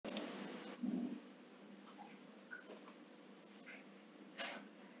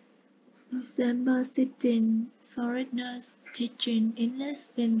December 16, foreigners teaching English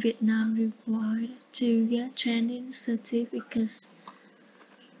in Vietnam required to get training certificates.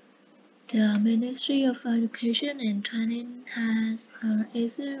 The Ministry of Education and Training has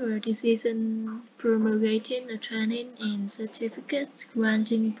issued a decision promulgating a training and certificates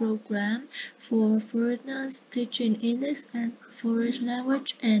granting program for foreigners teaching English as foreign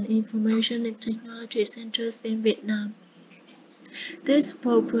language and information and technology centers in Vietnam. This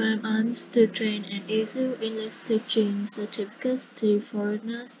program aims to train and issue English teaching certificates to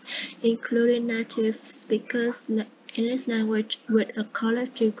foreigners, including native speakers English language with a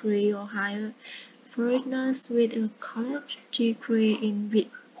college degree or higher, foreigners with a college degree in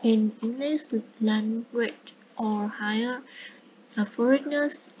English language or higher,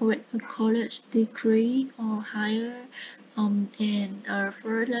 foreigners with a college degree or higher, and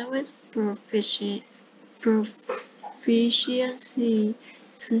foreign language proficiency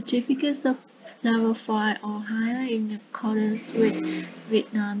certificates of level 5 or higher in accordance with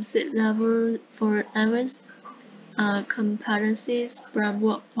Vietnam's level for language competencies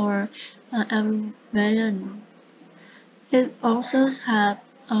framework or equivalent. It also helps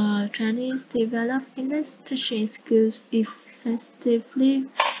trainees develop English teaching skills effectively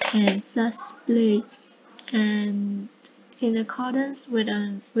and flexibly and in accordance with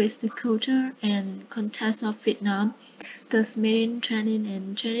the culture and context of Vietnam, thus meeting training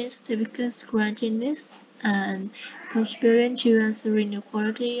and training certificates granting this and prospering to ensuring the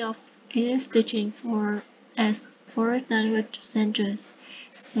quality of English teaching as foreign language centers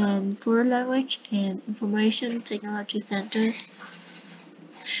and foreign language and information technology centers.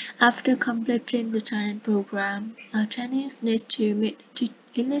 After completing the training program, trainees need to meet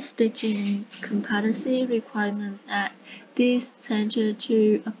English teaching competency requirements at this center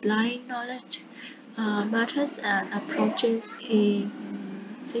to apply knowledge, methods and approaches in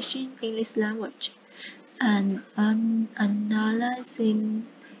teaching English language, and analyzing,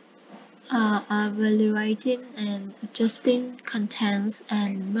 evaluating and adjusting contents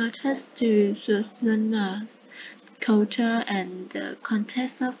and methods to suit learners' culture and the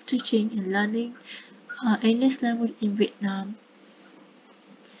context of teaching and learning English language in Vietnam.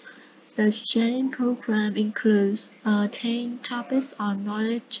 The training program includes 10 topics on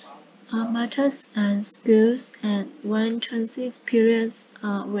knowledge, methods, and skills, and one intensive period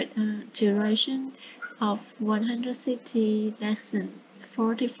with a duration of 160 lessons,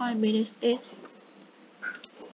 45 minutes each.